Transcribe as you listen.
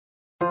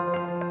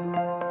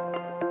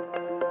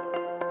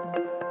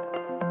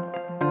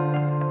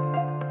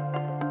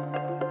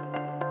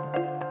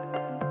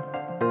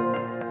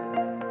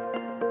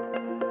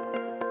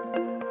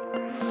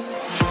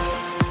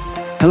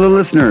Hello,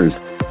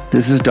 listeners.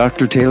 This is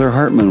Dr. Taylor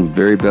Hartman with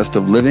Very Best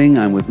of Living.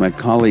 I'm with my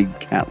colleague,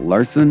 Cat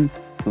Larsen.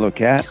 Hello,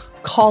 Cat.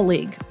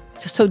 Colleague.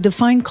 So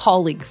define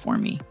colleague for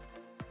me.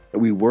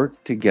 We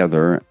work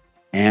together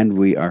and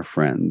we are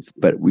friends,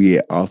 but we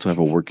also have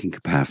a working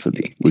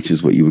capacity, which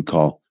is what you would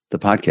call the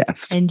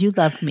podcast. And you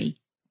love me.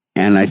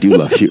 And I do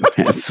love you.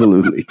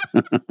 Absolutely.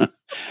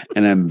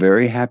 And I'm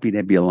very happy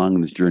to be along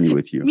this journey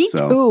with you. Me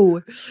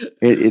too.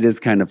 It is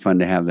kind of fun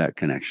to have that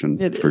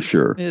connection for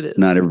sure. It is.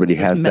 Not everybody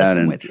has that.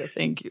 And with you.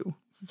 Thank you.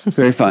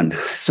 Very fun.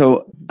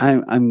 So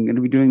I'm going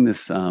to be doing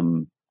this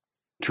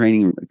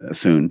training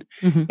soon.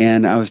 Mm-hmm.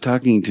 And I was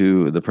talking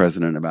to the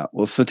president about,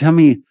 well, so tell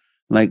me,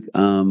 like,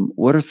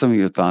 what are some of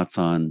your thoughts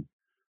on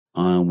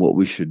what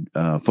we should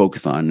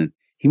focus on? And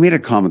he made a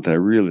comment that I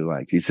really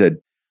liked. He said,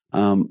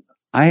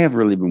 I have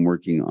really been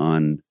working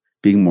on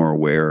being more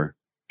aware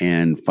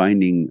and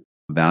finding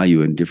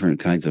value in different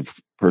kinds of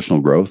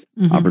personal growth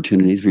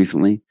opportunities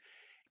recently.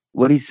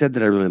 What he said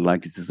that I really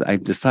liked is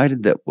I've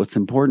decided that what's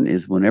important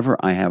is whenever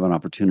I have an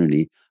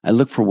opportunity, I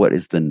look for what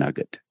is the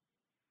nugget.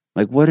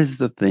 Like, what is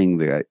the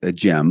thing, a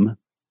gem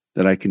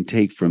that I can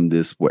take from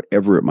this,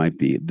 whatever it might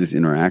be, this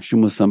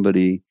interaction with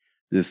somebody,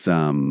 this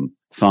song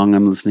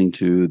I'm listening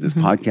to, this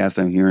podcast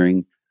I'm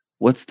hearing.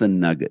 What's the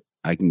nugget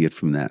I can get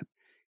from that?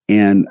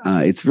 And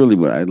it's really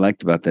what I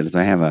liked about that is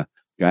I have a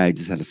guy I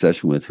just had a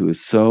session with who is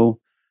so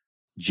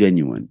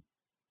genuine.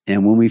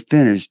 And when we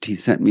finished, he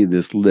sent me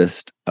this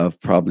list of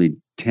probably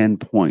 10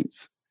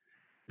 points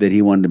that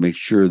he wanted to make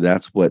sure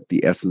that's what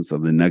the essence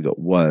of the nugget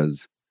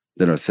was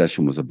that our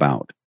session was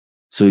about,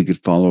 so he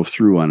could follow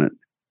through on it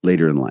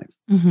later in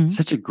life.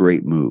 Such a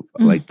great move.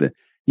 Like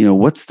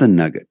what's the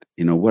nugget?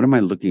 What am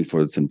I looking for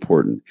that's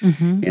important?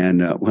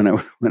 And when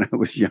I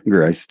was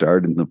younger, I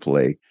starred in the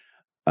play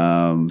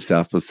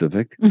South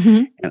Pacific,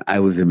 and I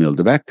was Emile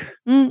Debec.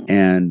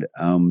 And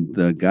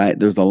the guy,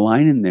 there's a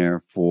line in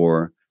there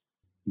for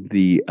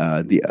the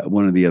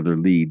one of the other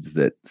leads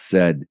that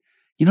said,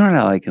 you know what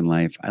I like in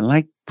life? I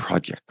like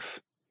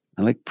projects.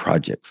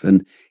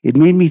 And it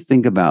made me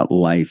think about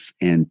life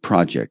and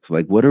projects.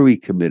 Like, what are we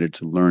committed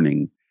to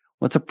learning?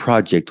 What's a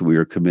project we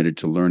are committed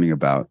to learning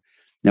about?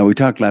 Now, we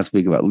talked last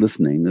week about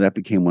listening. That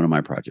became one of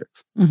my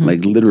projects.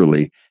 Like,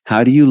 literally,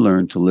 how do you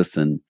learn to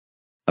listen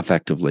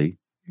effectively?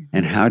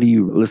 And how do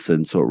you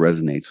listen so it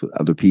resonates with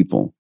other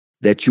people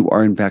that you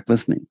are, in fact,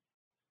 listening?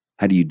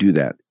 How do you do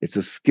that? It's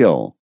a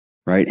skill,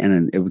 right?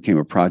 And it became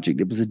a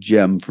project. It was a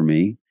gem for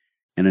me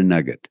and a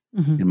nugget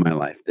in my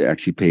life. They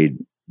actually paid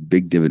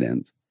big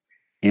dividends.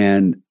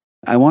 And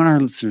I want our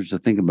listeners to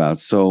think about,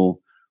 so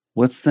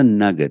what's the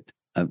nugget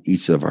of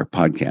each of our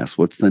podcasts?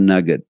 What's the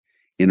nugget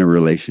in a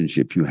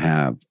relationship you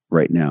have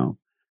right now?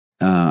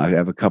 I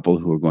have a couple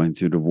who are going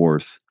through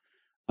divorce.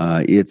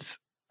 It's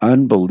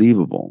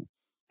unbelievable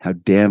how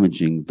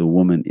damaging the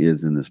woman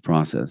is in this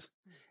process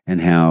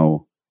and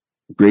how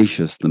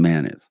gracious the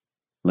man is.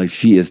 Like,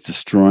 she is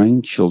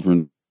destroying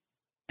children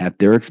at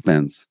their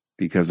expense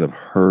because of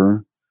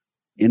her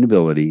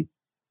inability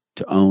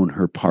to own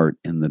her part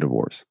in the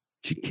divorce.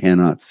 She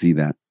cannot see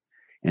that.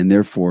 And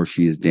therefore,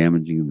 she is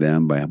damaging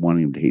them by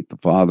wanting them to hate the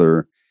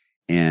father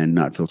and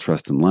not feel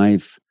trust in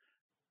life.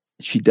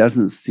 She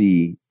doesn't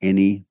see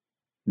any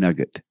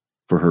nugget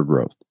for her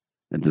growth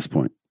at this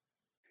point.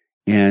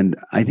 And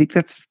I think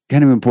that's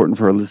kind of important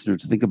for our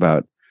listeners to think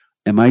about.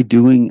 Am I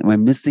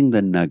missing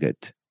the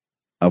nugget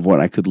of what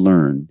I could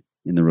learn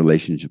in the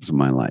relationships of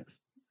my life?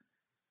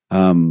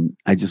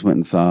 I just went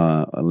and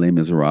saw Les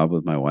Miserables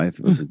with my wife.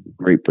 It was a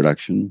great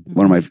production.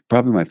 One of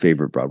probably my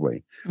favorite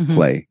Broadway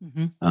play.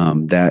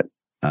 That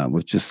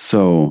was just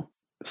so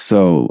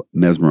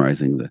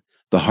mesmerizing,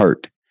 the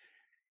heart.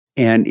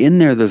 And in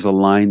there's a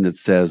line that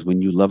says,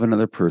 when you love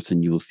another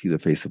person, you will see the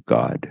face of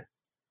God.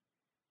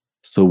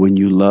 So when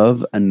you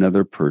love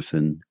another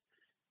person,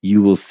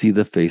 you will see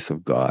the face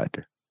of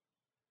God.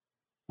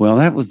 Well,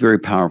 that was very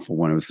powerful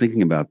when I was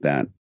thinking about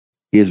that.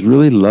 Is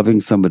really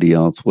loving somebody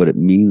else what it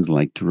means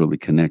like to really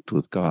connect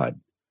with God.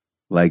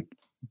 And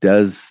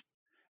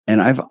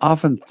I've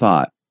often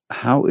thought,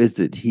 how is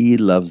it he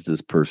loves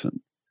this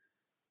person?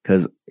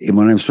 Because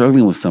when I'm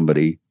struggling with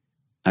somebody,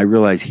 I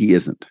realize he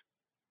isn't.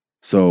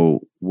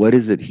 So what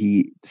is it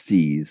he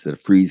sees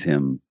that frees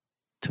him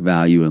to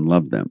value and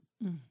love them?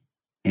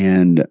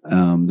 And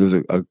there's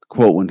a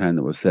quote one time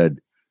that was said,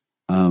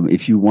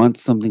 if you want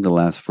something to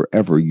last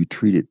forever, you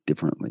treat it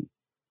differently.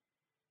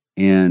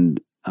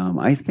 And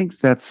I think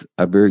that's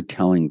a very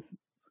telling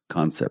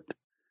concept.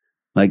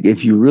 Like,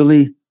 if you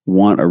really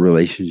want a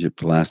relationship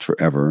to last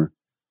forever,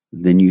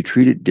 then you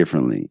treat it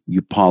differently.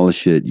 You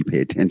polish it, you pay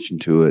attention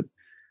to it,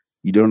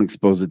 you don't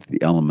expose it to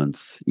the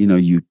elements,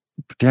 you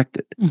protect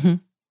it.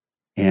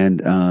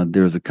 And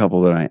there's a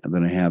couple that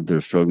I have that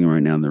are struggling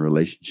right now in their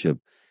relationship.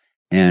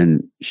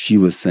 And she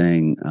was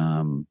saying,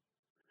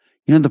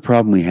 the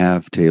problem we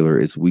have, Taylor,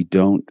 is we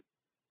didn't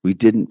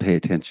pay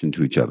attention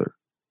to each other.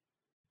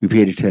 We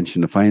paid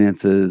attention to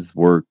finances,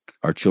 work,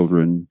 our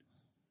children,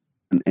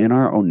 and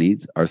our own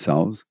needs,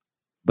 ourselves,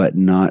 but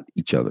not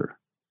each other.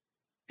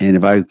 And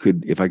if I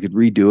could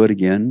redo it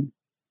again,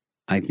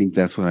 I think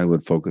that's what I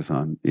would focus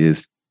on,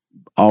 is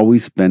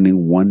always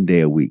spending one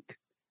day a week,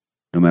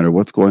 no matter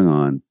what's going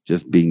on,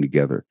 just being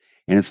together.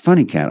 And it's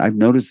funny, Kat, I've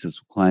noticed this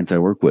with clients I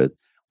work with.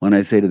 When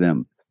I say to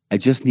them, I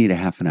just need a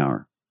half an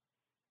hour,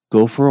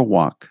 go for a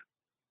walk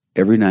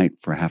every night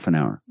for half an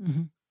hour,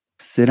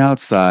 sit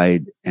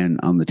outside and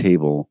on the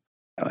table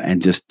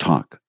and just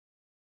talk.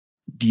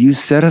 Do you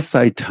set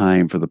aside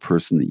time for the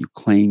person that you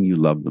claim you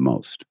love the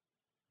most?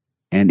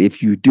 And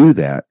if you do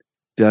that,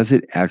 does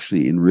it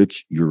actually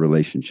enrich your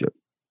relationship?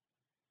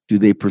 Do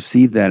they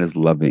perceive that as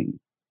loving?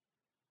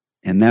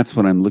 And that's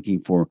what I'm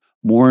looking for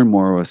more and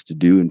more of us to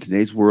do. In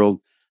today's world,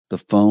 the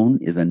phone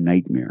is a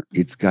nightmare.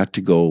 It's got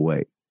to go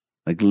away.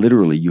 Like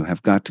literally, you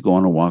have got to go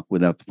on a walk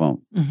without the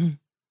phone.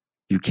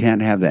 You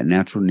can't have that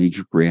natural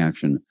knee-jerk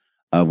reaction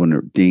of when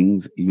it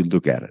dings, you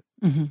look at it.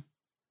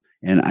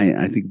 And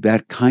I think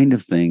that kind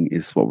of thing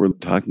is what we're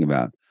talking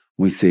about.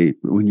 When we say,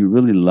 when you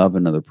really love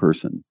another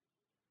person,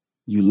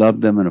 you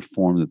love them in a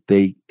form that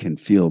they can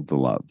feel the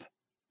love,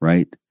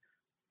 right?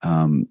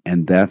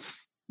 And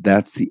that's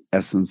the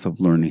essence of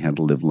learning how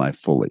to live life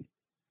fully.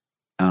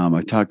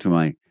 I talked to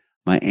my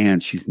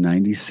aunt. She's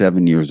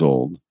 97 years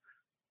old,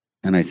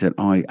 and I said,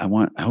 "Oh,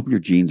 I hope your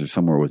genes are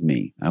somewhere with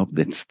me. I hope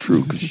that's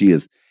true because she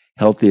is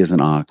healthy as an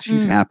ox.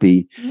 She's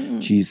happy.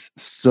 She's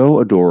so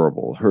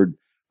adorable.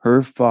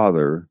 Her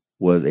father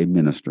was a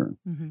minister,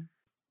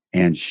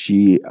 and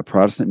a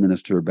Protestant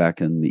minister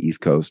back in the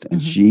East Coast,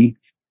 and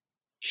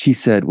she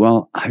said,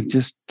 well, I've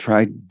just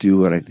tried to do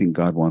what I think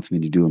God wants me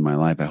to do in my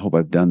life. I hope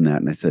I've done that.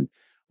 And I said,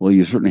 well,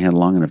 you certainly had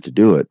long enough to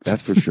do it.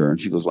 That's for sure. And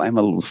she goes, well, I'm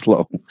a little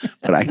slow,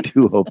 but I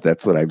do hope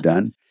that's what I've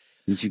done.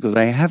 And she goes,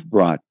 I have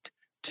brought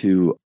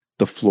to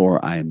the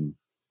floor I'm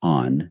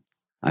on,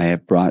 I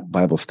have brought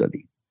Bible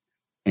study.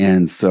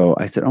 And so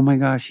I said, oh my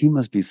gosh, he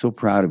must be so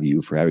proud of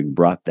you for having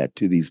brought that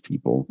to these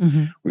people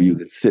where you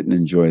could sit and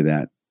enjoy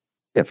that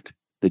gift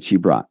that she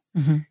brought.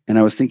 And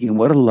I was thinking,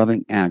 what a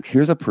loving act.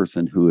 Here's a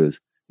person who is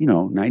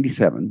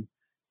 97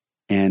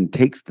 and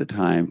takes the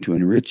time to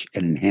enrich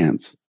and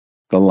enhance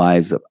the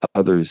lives of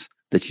others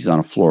that she's on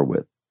a floor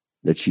with,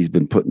 that she's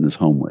been put in this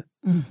home with.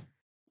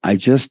 I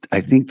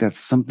think that's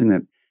something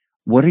that,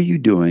 what are you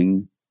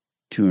doing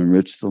to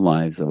enrich the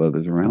lives of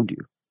others around you?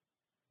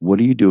 What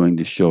are you doing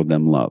to show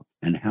them love?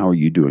 And how are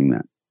you doing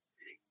that?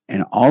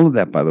 And all of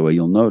that, by the way,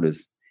 you'll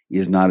notice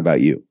is not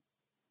about you.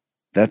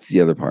 That's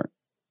the other part.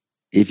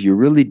 If you're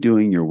really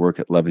doing your work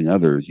at loving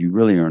others, you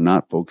really are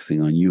not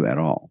focusing on you at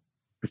all.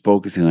 You're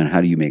focusing on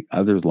how do you make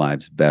others'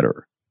 lives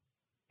better.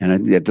 And I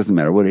think that doesn't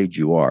matter what age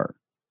you are.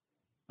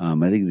 I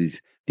think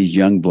these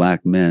young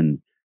Black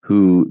men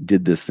who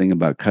did this thing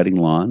about cutting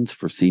lawns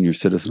for senior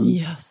citizens.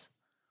 Yes.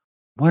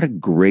 What a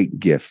great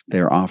gift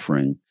they're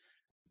offering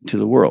to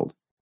the world.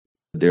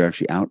 They're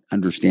actually out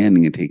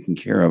understanding and taking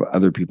care of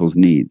other people's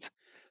needs.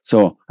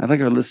 So I'd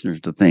like our listeners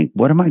to think,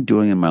 what am I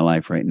doing in my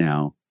life right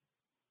now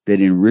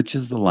that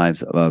enriches the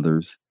lives of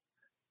others,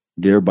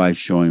 thereby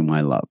showing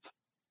my love?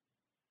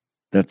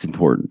 That's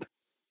important.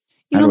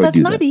 That's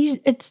not easy.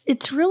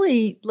 It's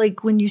really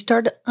like when you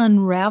start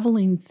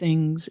unraveling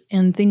things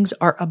and things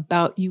are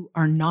about you,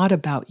 are not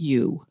about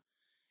you.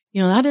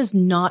 That is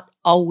not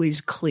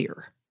always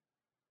clear.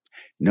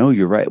 No,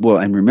 you're right. Well,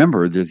 and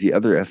remember, there's the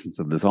other essence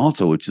of this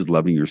also, which is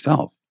loving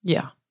yourself.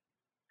 Yeah.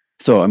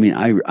 So, I mean,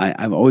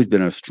 I've always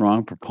been a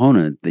strong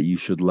proponent that you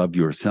should love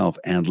yourself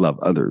and love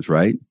others,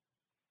 right?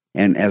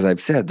 And as I've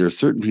said, there's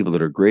certain people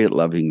that are great at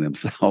loving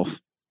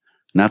themselves,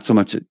 not so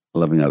much at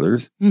loving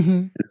others.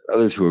 And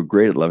others who are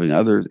great at loving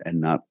others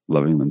and not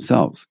loving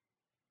themselves,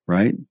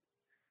 right?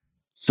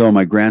 So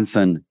my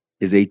grandson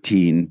is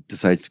 18,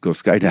 decides to go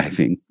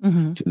skydiving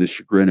to the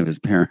chagrin of his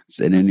parents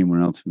and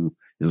anyone else who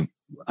is,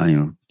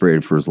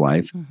 afraid for his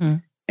life.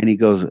 And he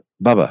goes,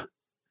 Bubba,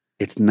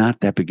 it's not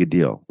that big a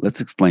deal. Let's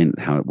explain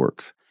how it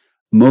works.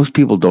 Most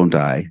people don't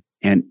die.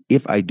 And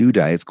if I do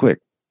die, it's quick.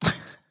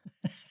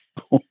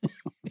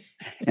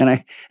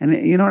 And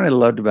you know what I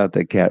loved about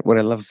that cat? What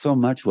I loved so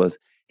much was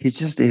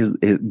his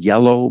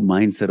yellow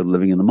mindset of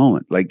living in the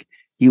moment. Like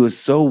he was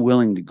so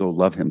willing to go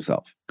love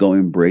himself, go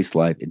embrace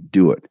life and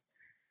do it.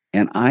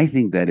 And I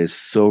think that is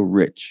so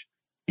rich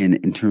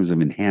in terms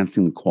of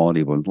enhancing the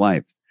quality of one's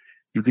life.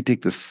 You could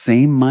take the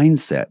same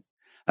mindset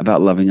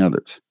about loving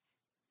others.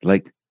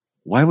 Like,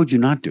 why would you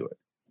not do it?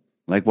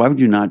 Like, why would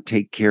you not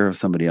take care of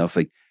somebody else?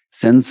 Like,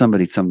 send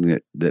somebody something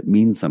that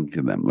means something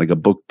to them, like a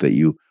book that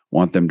you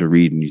want them to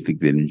read and you think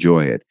they'd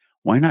enjoy it.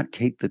 Why not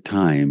take the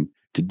time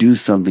to do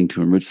something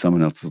to enrich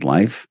someone else's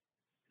life?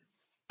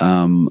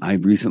 I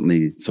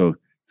recently, so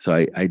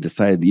I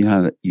decided,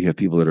 how you have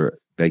people that are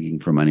begging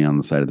for money on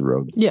the side of the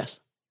road. Yes.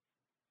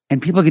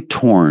 And people get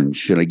torn.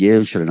 Should I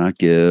give? Should I not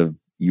give?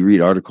 You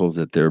read articles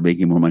that they're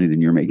making more money than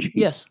you're making.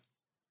 Yes.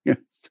 Yeah.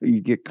 So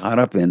you get caught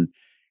up in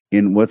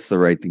what's the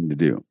right thing to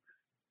do.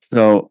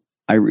 So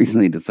I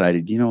recently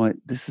decided, you know what?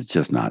 This is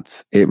just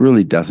nuts. It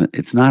really doesn't.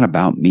 It's not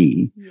about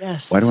me.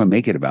 Yes. Why do I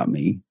make it about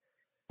me?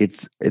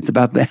 It's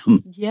about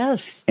them.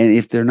 Yes. And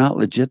if they're not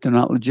legit, they're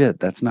not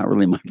legit. That's not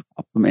really my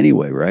problem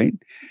anyway, right?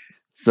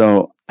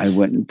 So I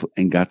went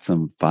and got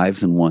some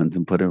 5s and 1s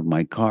and put it in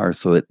my car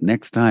so that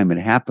next time it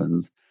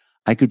happens,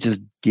 I could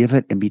just give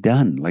it and be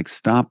done. Like,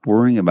 stop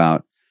worrying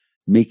about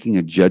making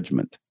a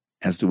judgment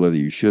as to whether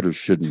you should or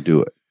shouldn't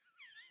do it,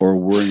 or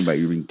worrying about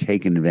you being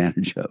taken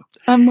advantage of.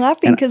 I'm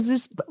laughing because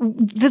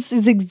this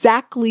is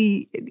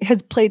exactly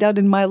has played out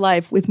in my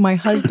life with my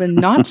husband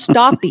not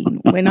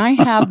stopping when I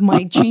have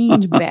my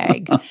change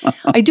bag.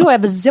 I do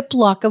have a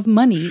Ziploc of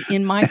money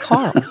in my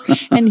car,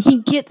 and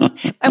he's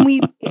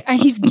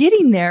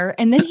getting there,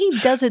 and then he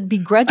does it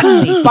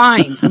begrudgingly.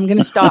 Fine, I'm going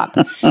to stop.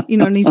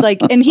 And he's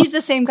like, and he's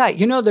the same guy.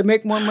 They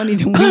make more money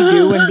than we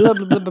do, and blah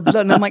blah blah blah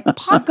blah. And I'm like,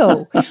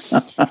 Paco,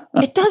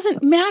 it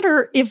doesn't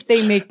matter if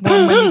they make more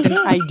money than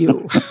I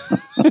do.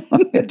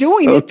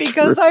 Doing so it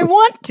because true. I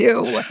want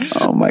to.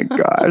 Oh my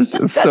gosh,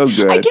 it's so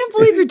good. I can't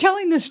believe you're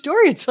telling this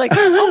story. It's like,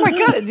 oh my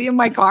God, is he in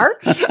my car?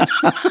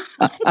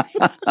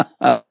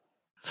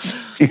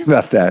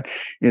 About that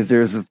is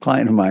there's this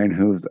client of mine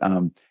who's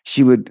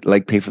she would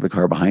like pay for the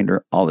car behind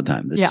her all the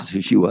time. This is who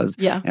she was.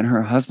 Yeah. And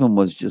her husband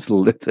was just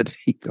livid.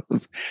 He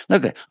goes,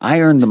 look, I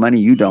earn the money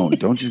you don't.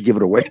 Don't just give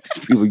it away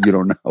to people you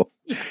don't know.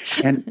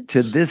 And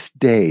to this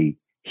day,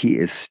 he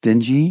is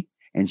stingy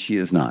and she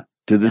is not.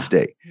 To this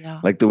day,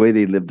 like the way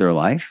they live their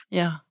life.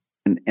 Yeah.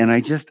 And I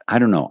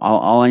don't know.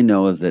 All I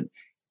know is that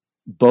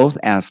both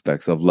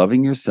aspects of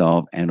loving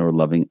yourself and or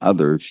loving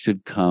others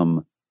should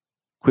come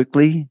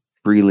quickly,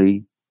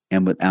 freely,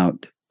 and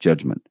without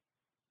judgment.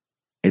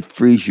 It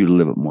frees you to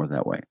live it more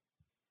that way.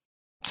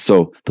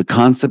 So the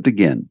concept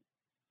again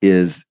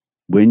is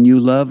when you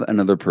love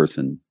another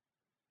person,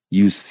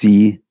 you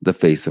see the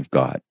face of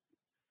God.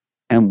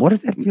 And what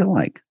does that feel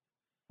like?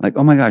 Like,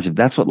 oh my gosh, if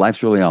that's what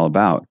life's really all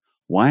about,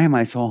 why am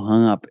I so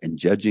hung up in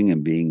judging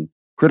and being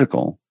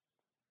critical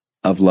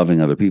of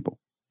loving other people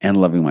and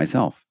loving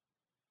myself?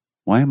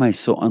 Why am I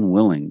so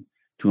unwilling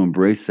to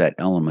embrace that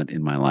element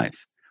in my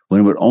life when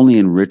it would only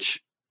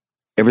enrich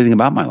everything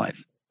about my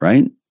life,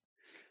 right?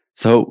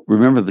 So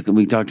remember that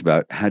we talked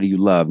about how do you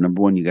love? Number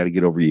one, you got to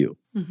get over you.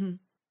 Mm-hmm.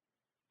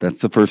 That's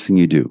the first thing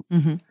you do.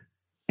 Mm-hmm.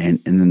 And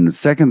then the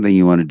second thing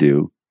you want to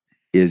do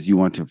is you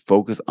want to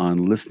focus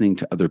on listening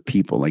to other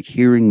people, like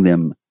hearing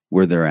them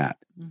where they're at.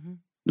 Mm-hmm.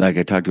 Like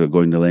I talked about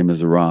going to Les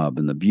Miserables,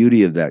 and the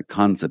beauty of that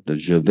concept of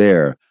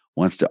Javert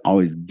wants to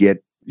always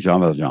get Jean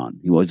Valjean.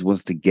 He always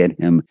wants to get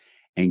him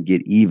and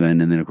get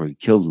even. And then, of course, he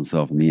kills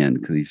himself in the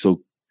end because he's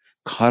so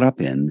caught up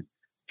in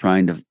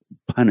trying to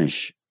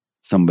punish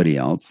somebody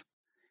else.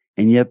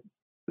 And yet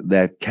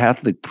that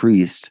Catholic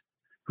priest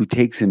who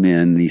takes him in,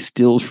 and he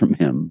steals from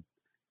him,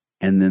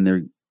 and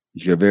then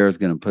Javert is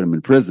going to put him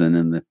in prison,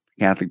 and the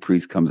Catholic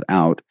priest comes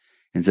out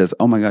and says,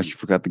 oh my gosh, you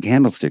forgot the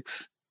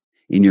candlesticks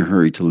in your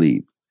hurry to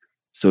leave.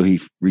 So he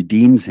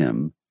redeems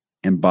him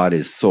and bought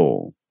his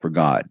soul for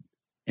God.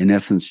 In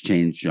essence,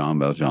 changed Jean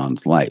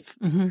Valjean's life.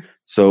 Mm-hmm.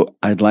 So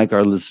I'd like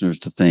our listeners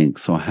to think,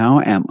 so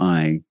how am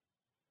I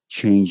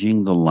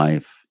changing the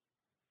life?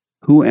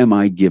 Who am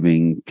I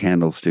giving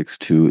candlesticks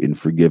to in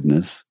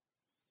forgiveness,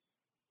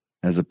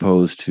 as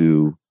opposed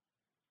to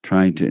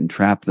trying to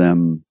entrap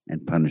them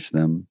and punish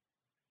them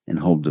and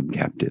hold them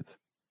captive?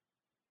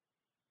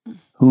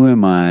 Who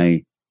am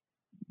I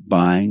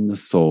buying the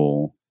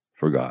soul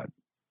for God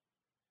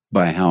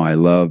by how I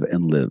love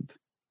and live,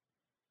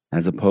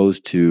 as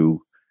opposed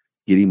to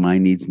getting my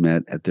needs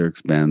met at their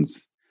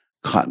expense,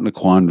 caught in a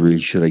quandary,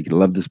 should I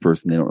love this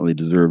person? They don't really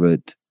deserve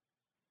it.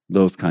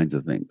 Those kinds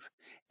of things.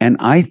 And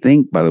I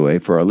think, by the way,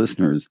 for our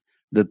listeners,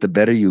 that the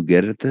better you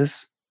get at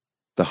this,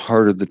 the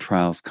harder the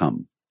trials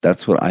come.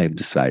 That's what I have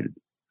decided.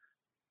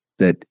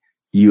 That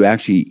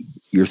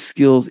your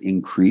skills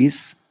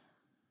increase,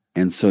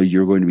 and so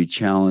you're going to be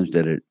challenged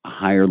at a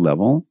higher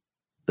level,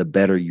 the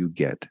better you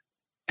get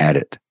at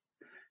it.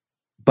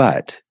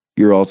 But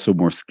you're also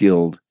more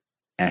skilled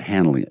at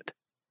handling it,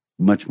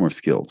 much more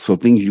skilled. So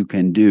things you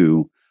can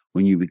do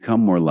when you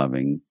become more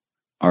loving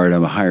are at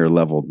a higher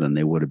level than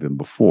they would have been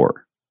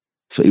before.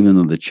 So even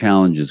though the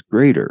challenge is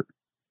greater,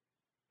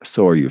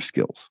 so are your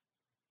skills.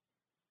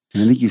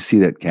 And I think you see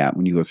that, Kat,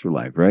 when you go through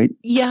life, right?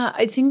 Yeah,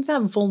 I think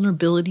that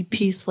vulnerability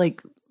piece,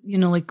 that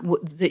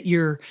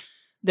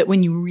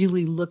when you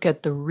really look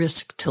at the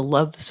risk to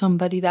love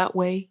somebody that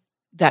way,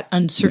 that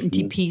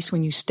uncertainty piece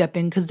when you step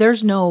in, because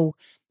there's no,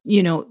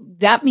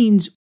 that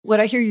means, what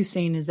I hear you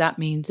saying is that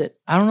means that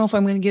I don't know if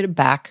I'm going to get it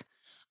back.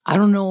 I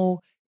don't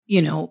know,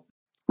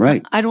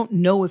 right. I don't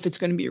know if it's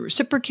going to be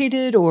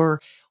reciprocated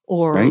or,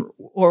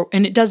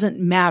 and it doesn't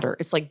matter.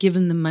 It's like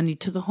giving the money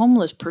to the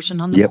homeless person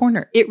on the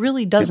corner. It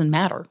really doesn't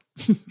matter.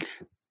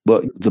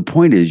 Well, the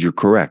point is, you're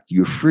correct.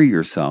 You free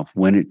yourself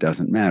when it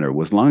doesn't matter.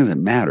 Well, as long as it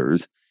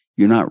matters,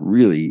 you're not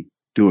really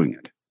doing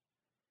it.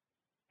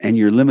 And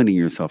you're limiting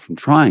yourself from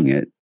trying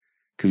it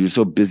because you're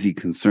so busy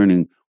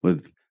concerning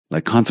with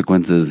like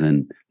consequences.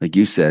 And like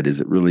you said,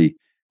 is it really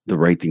the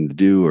right thing to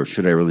do, or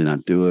should I really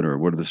not do it? Or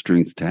what are the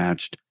strings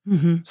attached?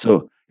 Mm-hmm.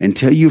 So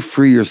until you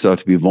free yourself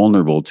to be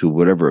vulnerable to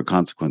whatever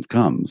consequence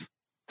comes,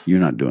 you're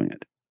not doing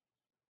it.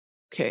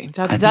 Okay.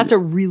 That's a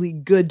really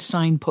good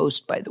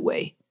signpost, by the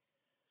way.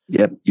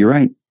 Yep. You're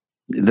right.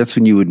 That's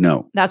when you would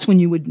know. That's when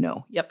you would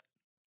know. Yep.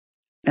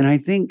 And I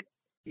think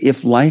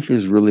if life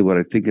is really what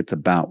I think it's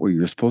about, where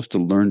you're supposed to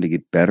learn to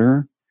get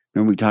better,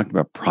 Remember we talked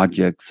about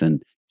projects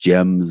and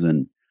gems.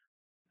 And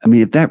I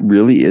mean, if that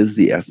really is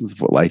the essence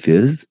of what life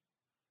is,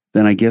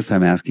 then I guess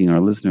I'm asking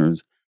our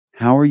listeners,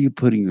 how are you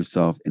putting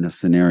yourself in a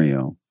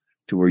scenario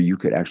to where you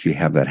could actually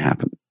have that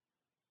happen?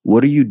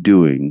 What are you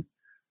doing?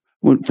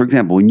 Well, for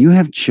example, when you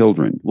have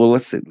children, well,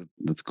 let's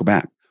go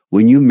back.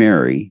 When you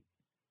marry,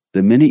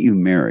 the minute you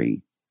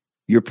marry,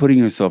 you're putting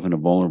yourself in a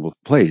vulnerable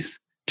place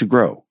to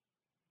grow.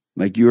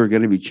 Like you are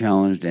going to be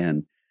challenged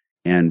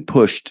and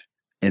pushed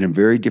in a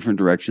very different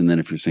direction than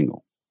if you're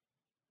single.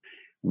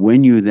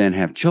 When you then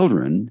have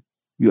children,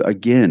 you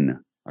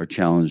again are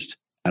challenged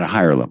at a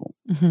higher level,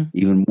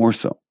 even more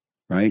so,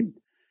 right?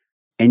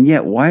 And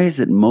yet, why is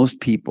it most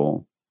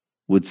people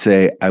would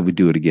say, I would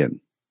do it again?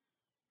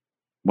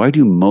 Why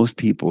do most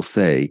people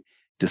say,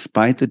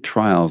 despite the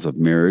trials of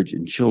marriage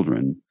and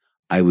children,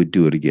 I would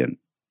do it again?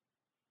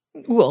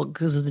 Well,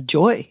 because of the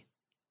joy.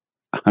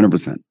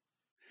 100%.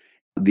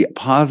 The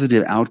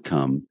positive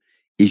outcome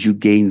is you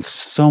gain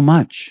so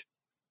much.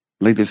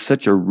 Like there's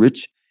such a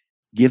rich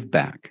give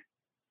back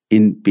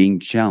in being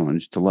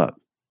challenged to love.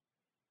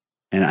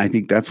 And I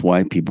think that's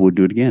why people would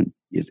do it again.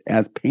 It's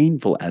as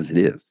painful as it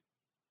is,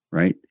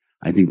 right?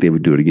 I think they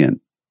would do it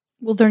again.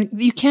 Well,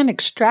 you can't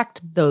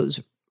extract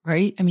those,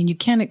 right? I mean, you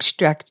can't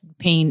extract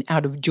pain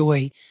out of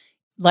joy.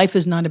 Life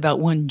is not about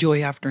one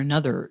joy after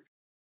another.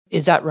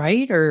 Is that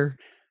right? Or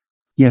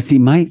yeah, see,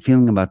 my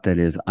feeling about that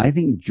is I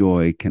think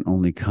joy can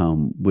only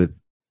come with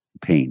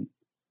pain.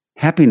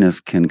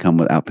 Happiness can come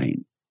without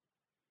pain.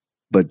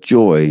 But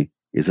joy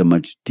is a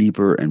much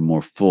deeper and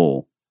more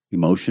full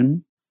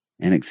emotion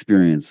and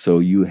experience. So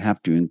you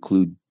have to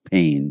include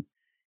pain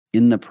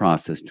in the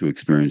process to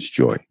experience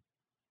joy.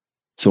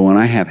 So when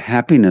I have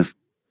happiness,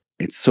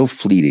 it's so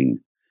fleeting,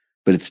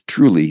 but it's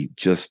truly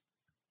just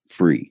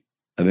free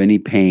of any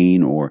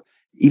pain or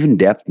even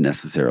depth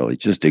necessarily,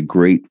 just a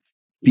great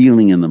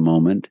feeling in the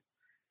moment.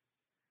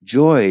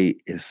 Joy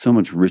is so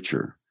much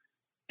richer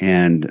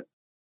and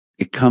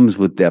it comes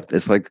with depth.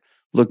 It's like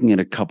looking at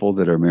a couple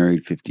that are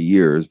married 50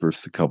 years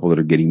versus a couple that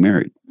are getting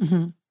married,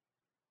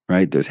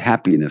 right? There's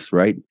happiness,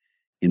 right,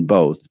 in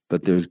both,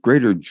 but there's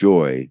greater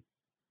joy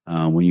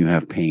when you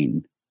have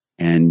pain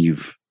and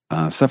you've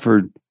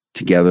suffered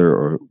together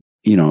or,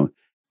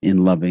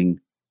 in loving.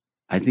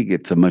 I think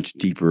it's a much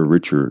deeper,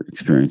 richer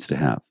experience to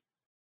have.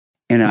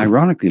 And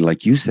ironically,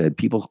 like you said,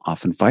 people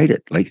often fight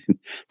it. Like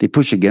they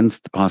push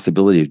against the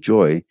possibility of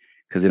joy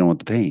because they don't want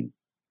the pain.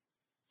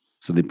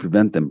 So they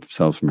prevent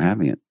themselves from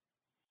having it.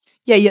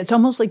 Yeah. It's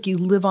almost like you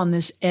live on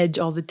this edge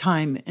all the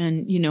time.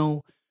 And,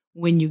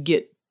 when you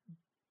get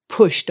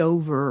pushed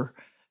over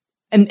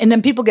and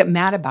then people get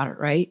mad about it,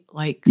 right?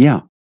 Like,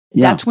 yeah.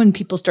 That's when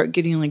people start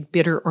getting like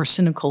bitter or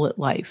cynical at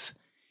life.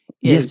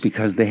 Yes,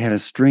 because they had a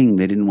string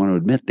they didn't want to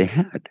admit they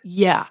had.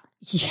 Yeah.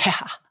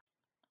 Yeah.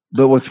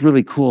 But what's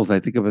really cool is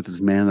I think about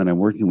this man that I'm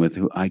working with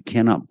who I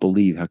cannot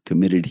believe how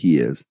committed he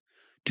is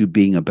to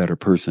being a better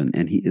person.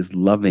 And he is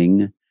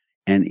loving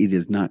and it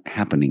is not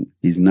happening.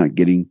 He's not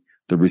getting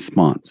the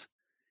response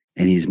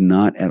and he's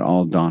not at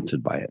all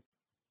daunted by it.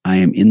 I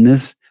am in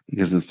this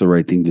because it's the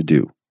right thing to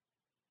do.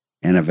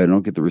 And if I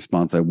don't get the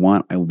response I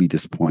want, I will be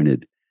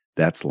disappointed.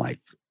 That's life.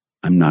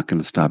 I'm not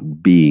going to stop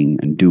being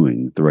and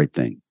doing the right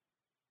thing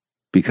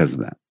because of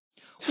that.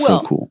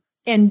 So cool.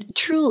 And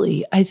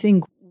truly, I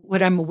think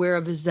what I'm aware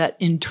of is that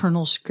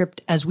internal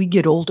script as we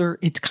get older,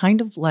 it's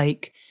kind of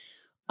like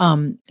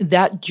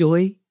that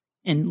joy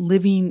and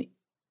living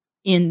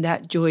in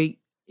that joy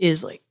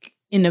is like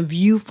in a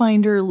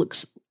viewfinder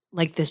looks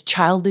like this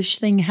childish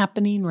thing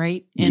happening,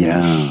 right?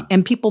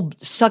 And people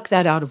suck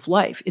that out of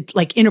life. It's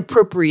like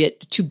inappropriate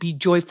to be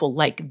joyful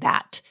like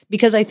that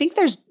because I think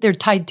they're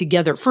tied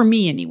together. For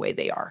me anyway,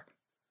 they are.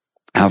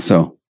 How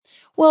so?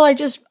 Well,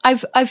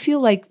 I feel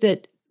like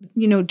that,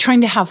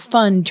 trying to have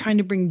fun, trying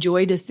to bring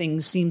joy to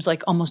things seems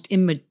like almost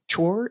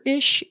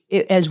immature-ish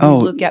as we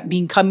look at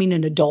becoming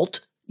an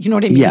adult. You know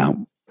what I mean? Yeah.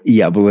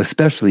 Yeah. But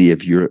especially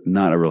if you're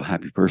not a real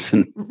happy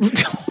person.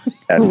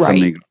 That's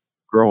right.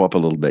 Grow up a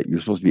little bit. You're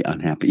supposed to be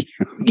unhappy.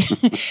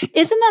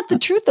 Isn't that the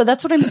truth, though?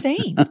 That's what I'm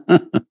saying.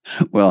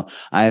 Well,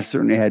 I have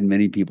certainly had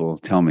many people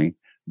tell me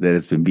that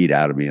it's been beat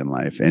out of me in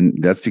life.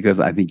 And that's because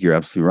I think you're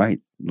absolutely right.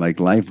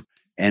 Like life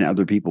and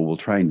other people will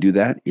try and do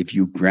that if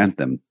you grant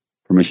them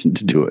permission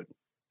to do it.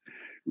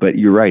 But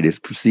you're right. It's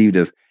perceived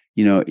as,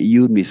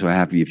 you would be so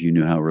happy if you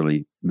knew how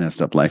really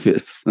messed up life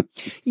is.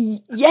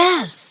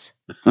 Yes.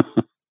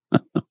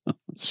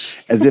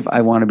 As if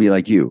I want to be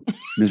like you,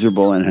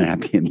 miserable and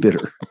unhappy and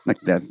bitter. Like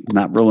that's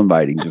not real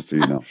inviting, just so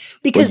you know.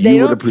 Because they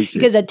don't,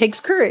 because that takes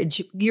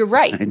courage. You're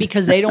right.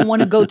 Because they don't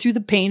want to go through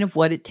the pain of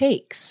what it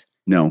takes.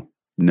 No.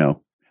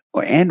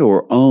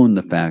 Or own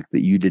the fact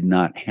that you did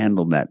not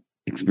handle that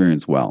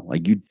experience well.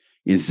 Like you,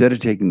 instead of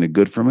taking the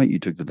good from it, you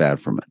took the bad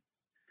from it.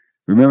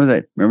 Remember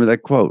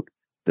that quote,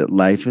 that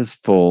life is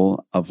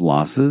full of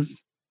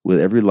losses. With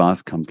every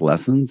loss comes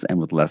lessons, and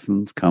with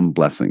lessons come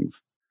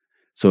blessings.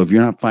 So if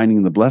you're not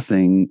finding the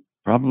blessing,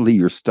 probably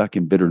you're stuck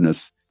in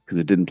bitterness because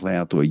it didn't play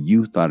out the way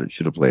you thought it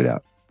should have played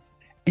out.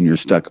 And you're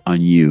stuck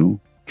on you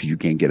because you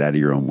can't get out of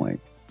your own way.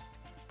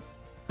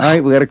 All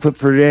right, we got a clip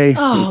for today.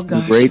 Oh, it's been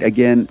gosh. great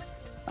again.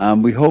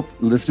 We hope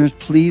listeners,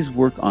 please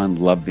work on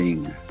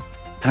loving.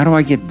 How do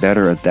I get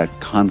better at that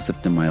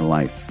concept in my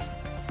life?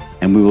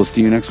 And we will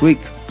see you next week.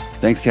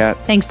 Thanks, Kat.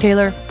 Thanks,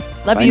 Taylor.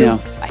 Love Bye you. now.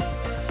 Bye.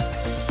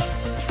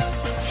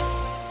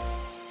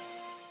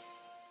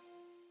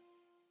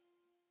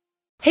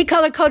 Hey,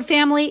 Color Code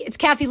family, it's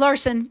Cathy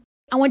Larsen.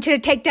 I want you to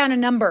take down a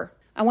number.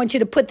 I want you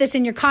to put this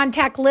in your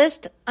contact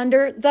list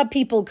under the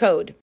people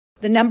code.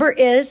 The number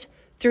is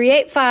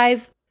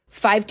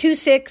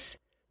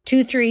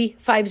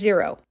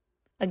 385-526-2350.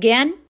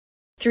 Again,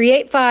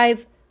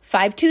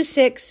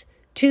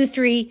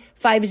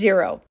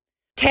 385-526-2350.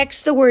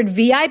 Text the word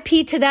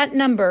VIP to that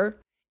number,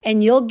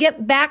 and you'll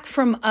get back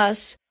from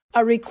us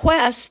a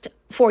request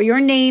for your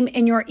name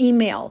and your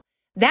email.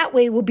 That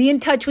way, we'll be in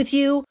touch with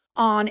you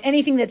on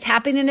anything that's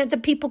happening at the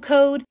People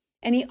Code,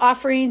 any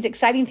offerings,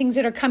 exciting things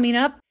that are coming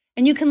up,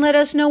 and you can let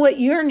us know what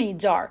your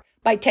needs are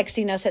by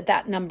texting us at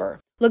that number.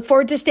 Look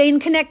forward to staying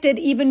connected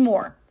even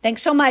more.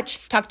 Thanks so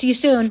much. Talk to you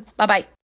soon. Bye-bye.